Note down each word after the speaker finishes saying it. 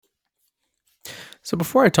So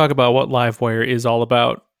before I talk about what Livewire is all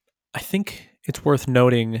about, I think it's worth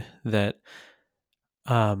noting that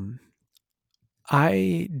um,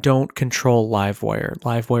 I don't control Livewire.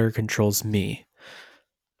 Livewire controls me.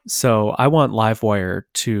 So I want Livewire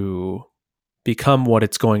to become what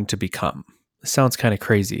it's going to become. It sounds kind of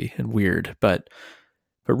crazy and weird, but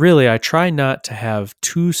really I try not to have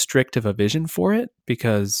too strict of a vision for it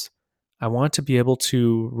because I want to be able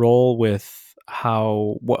to roll with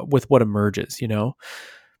what emerges,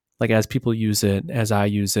 like as people use it, as I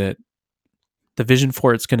use it, the vision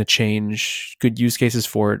for it's going to change. Good use cases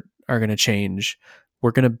for it are going to change.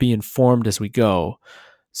 We're going to be informed as we go.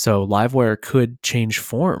 So Livewire could change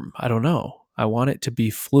form. I don't know. I want it to be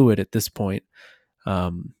fluid at this point,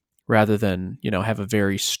 rather than have a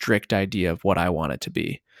very strict idea of what I want it to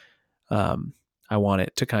be. I want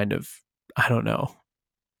it to kind of, I don't know,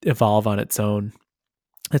 evolve on its own.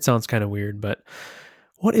 It sounds kind of weird, but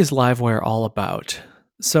what is Livewire all about?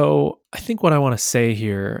 So I think what I want to say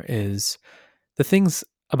here is the things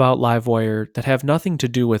about Livewire that have nothing to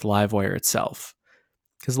do with Livewire itself.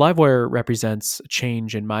 Because Livewire represents a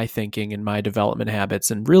change in my thinking and my development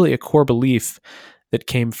habits, and really a core belief that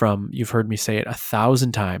came from, you've heard me say it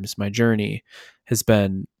 1,000 times, my journey has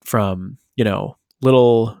been from,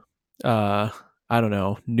 little, I don't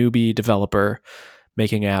know, newbie developer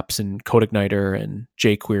making apps in CodeIgniter and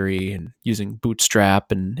jQuery and using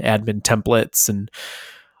Bootstrap and admin templates and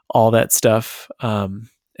all that stuff. And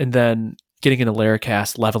then getting into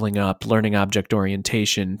Laracast, leveling up, learning object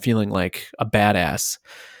orientation, feeling like a badass.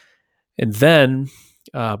 And then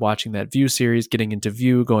watching that Vue series, getting into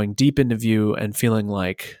Vue, going deep into Vue, and feeling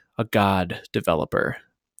like a god developer.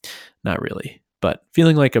 Not really, but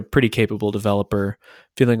feeling like a pretty capable developer,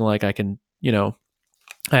 feeling like I can,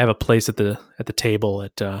 I have a place at the table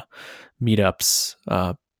at meetups,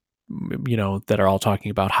 that are all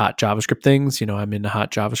talking about hot JavaScript things. I'm into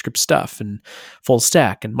hot JavaScript stuff and full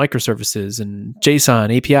stack and microservices and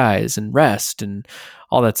JSON APIs and REST and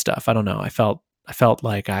all that stuff. I don't know. I felt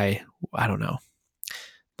like I don't know,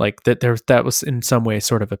 like that was in some way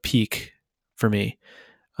sort of a peak for me.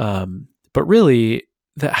 But really,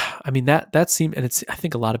 that seemed, and I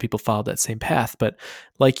think a lot of people followed that same path, but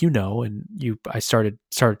like, I started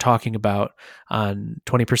talking about on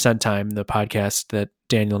 20% Time, the podcast that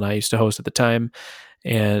Daniel and I used to host at the time,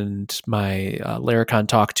 and my Laracon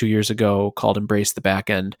talk 2 years ago called Embrace the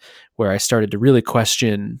Backend, where I started to really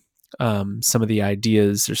question some of the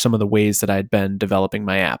ideas or some of the ways that I'd been developing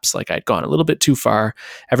my apps. Like I'd gone a little bit too far.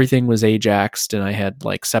 Everything was Ajaxed, and I had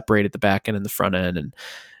like separated the backend and the front end,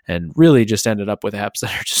 and really just ended up with apps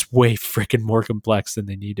that are just way freaking more complex than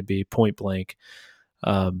they need to be, point blank.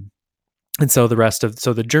 And so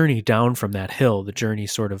the journey down from that hill, the journey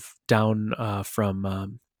sort of down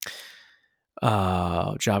from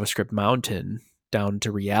JavaScript mountain down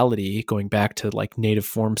to reality, going back to like native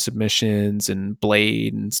form submissions and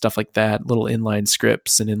Blade and stuff like that, little inline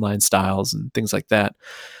scripts and inline styles and things like that.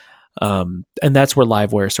 And that's where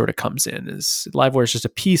Livewire sort of comes in. Is Livewire is just a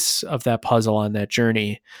piece of that puzzle on that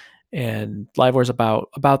journey, and Livewire is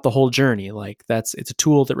about the whole journey. Like it's a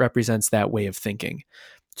tool that represents that way of thinking.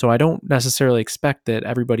 So I don't necessarily expect that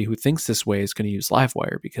everybody who thinks this way is going to use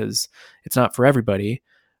Livewire, because it's not for everybody.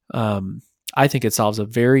 I think it solves a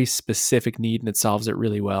very specific need, and it solves it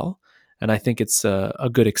really well. And I think it's a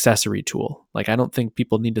good accessory tool. Like I don't think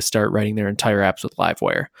people need to start writing their entire apps with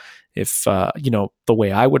Livewire. If the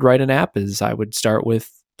way I would write an app is I would start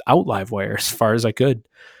without Livewire as far as I could,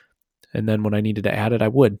 and then when I needed to add it, I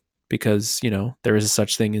would, because there is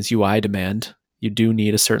such thing as UI demand. You do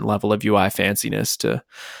need a certain level of UI fanciness to.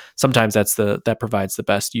 Sometimes that provides the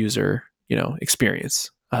best user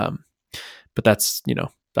experience. But that's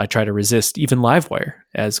I try to resist even Livewire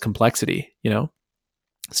as complexity.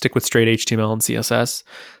 Stick with straight HTML and CSS,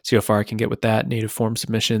 see how far I can get with that, native form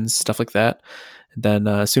submissions, stuff like that. And then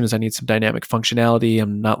as soon as I need some dynamic functionality,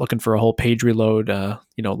 I'm not looking for a whole page reload.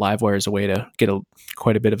 Livewire is a way to get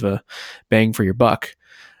quite a bit of a bang for your buck.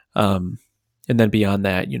 And then beyond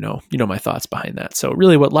that, my thoughts behind that. So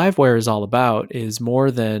really what Livewire is all about is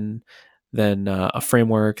more than a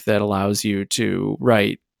framework that allows you to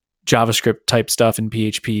write JavaScript type stuff in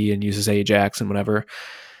PHP and uses Ajax and whatever.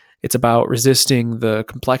 It's about resisting the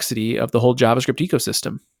complexity of the whole JavaScript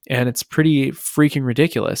ecosystem. And it's pretty freaking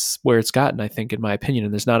ridiculous where it's gotten, I think, in my opinion,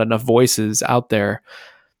 and there's not enough voices out there.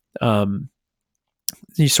 You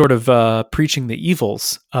sort of preaching the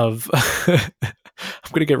evils of,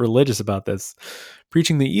 I'm going to get religious about this,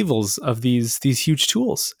 preaching the evils of these huge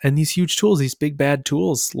tools. And these huge tools, these big bad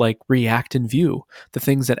tools like React and Vue, the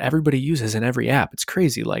things that everybody uses in every app. It's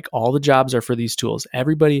crazy. Like all the jobs are for these tools.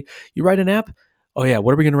 Everybody, you write an app, Oh yeah,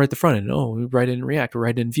 what are we going to write the front end? Oh, we write it in React, we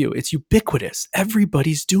write it in Vue. It's ubiquitous.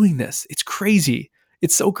 Everybody's doing this. It's crazy.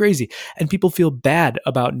 It's so crazy. And people feel bad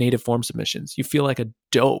about native form submissions. You feel like a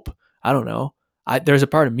dope. I don't know. There's a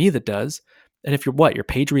part of me that does. And if your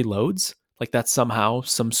page reloads, like that's somehow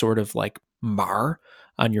some sort of like mar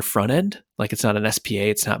on your front end. Like it's not an SPA,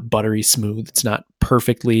 it's not buttery smooth, it's not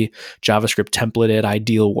perfectly JavaScript templated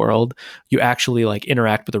ideal world. You actually like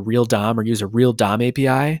interact with a real DOM or use a real DOM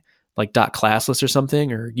API like .classless or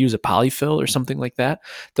something, or use a polyfill or something like that.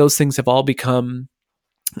 Those things have all become,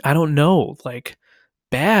 I don't know, like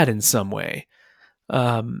bad in some way.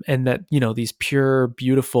 And that, these pure,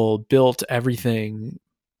 beautiful, built everything,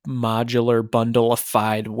 modular,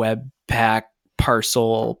 bundleified web pack,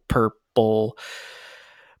 parcel, purple,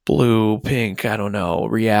 blue, pink, I don't know,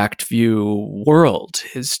 React Vue world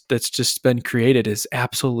that's just been created is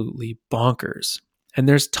absolutely bonkers. And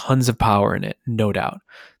there's tons of power in it, no doubt.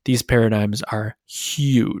 These paradigms are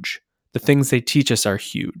huge. The things they teach us are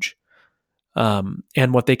huge. And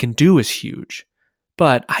what they can do is huge.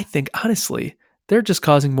 But I think, honestly, they're just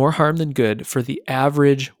causing more harm than good for the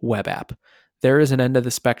average web app. There is an end of the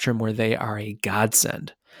spectrum where they are a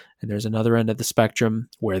godsend. And there's another end of the spectrum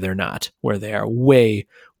where they're not, where they are way,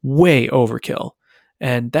 way overkill.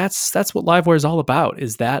 And that's what Livewire is all about,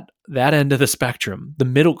 is that end of the spectrum, the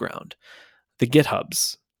middle ground, the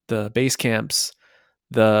GitHubs, the Basecamps,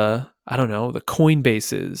 the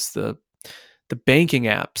Coinbases, the banking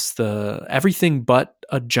apps, the everything but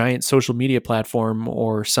a giant social media platform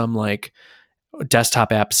or some like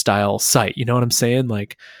desktop app style site. You know what I'm saying?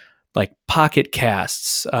 Like Pocket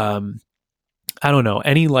Casts, I don't know,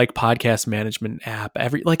 any like podcast management app,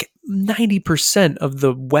 like 90% of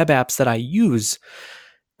the web apps that I use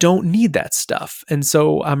don't need that stuff. And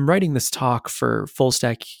so I'm writing this talk for Full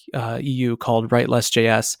Stack EU called Write Less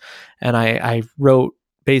JS. And I wrote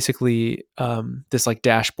basically this like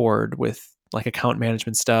dashboard with like account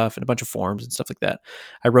management stuff and a bunch of forms and stuff like that.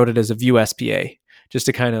 I wrote it as a Vue SPA just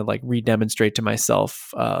to kind of like re-demonstrate to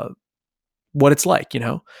myself what it's like,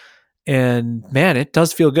 And man, it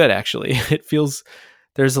does feel good, actually.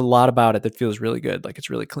 There's a lot about it that feels really good. Like it's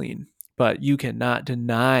really clean, but you cannot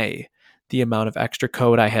deny the amount of extra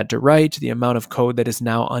code I had to write, the amount of code that is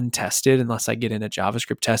now untested unless I get into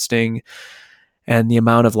JavaScript testing, and the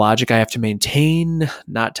amount of logic I have to maintain,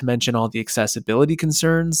 not to mention all the accessibility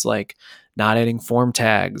concerns, like not adding form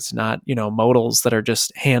tags, not, modals that are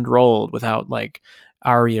just hand rolled without like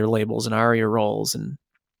ARIA labels and ARIA roles, and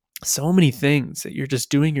so many things that you're just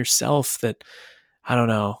doing yourself that I don't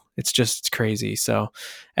know. It's crazy. So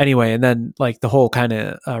anyway, and then like the whole kind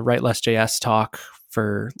of Write Less JS talk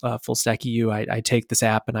for Full Stack EU, I take this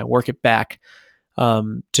app and I work it back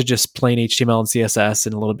to just plain HTML and CSS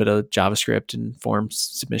and a little bit of JavaScript and form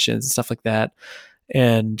submissions and stuff like that.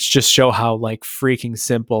 And just show how like freaking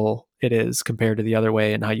simple it is compared to the other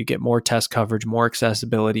way, and how you get more test coverage, more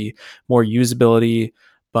accessibility, more usability,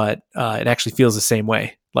 but it actually feels the same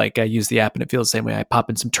way. Like I use the app and it feels the same way. I pop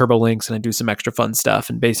in some turbo links and I do some extra fun stuff.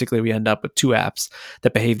 And basically we end up with two apps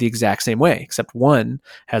that behave the exact same way, except one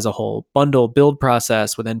has a whole bundle build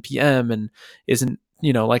process with NPM and isn't,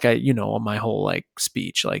 like my whole like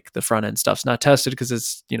speech, like the front end stuff's not tested because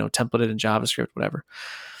it's, templated in JavaScript, whatever.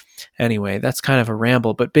 Anyway, that's kind of a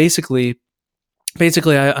ramble, but basically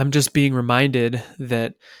I'm just being reminded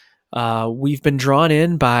that we've been drawn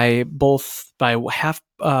in by one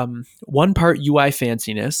part UI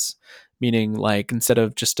fanciness, meaning like instead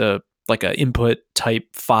of just a input type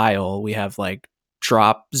file, we have like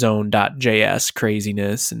dropzone.js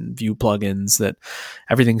craziness and Vue plugins that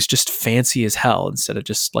everything's just fancy as hell instead of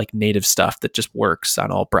just like native stuff that just works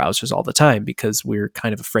on all browsers all the time because we're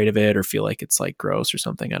kind of afraid of it or feel like it's like gross or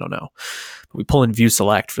something. I don't know. But we pull in Vue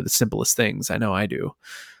Select for the simplest things. I know I do.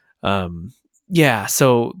 Yeah,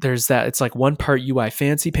 so there's that. It's like one part UI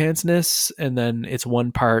fancy pantsness, and then it's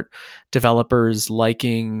one part developers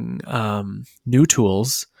liking new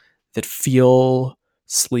tools that feel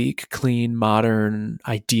sleek, clean, modern,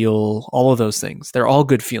 ideal, all of those things. They're all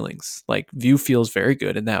good feelings. Like Vue feels very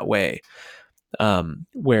good in that way,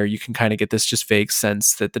 where you can kind of get this just vague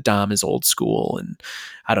sense that the DOM is old school and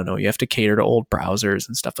I don't know, you have to cater to old browsers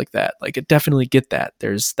and stuff like that. Like, I definitely get that.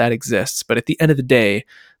 That exists. But at the end of the day,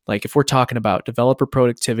 like if we're talking about developer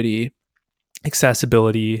productivity,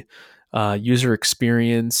 accessibility, user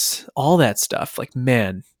experience, all that stuff, like,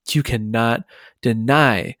 man, you cannot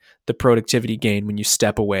deny the productivity gain when you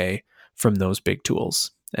step away from those big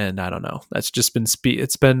tools. And I don't know, that's just been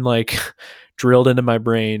it's been like drilled into my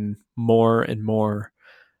brain more and more.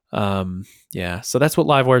 Yeah, so that's what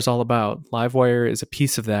Livewire is all about. Livewire is a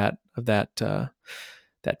piece of that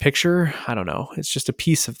picture. I don't know, it's just a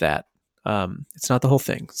piece of that. It's not the whole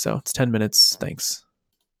thing. So it's 10 minutes. Thanks.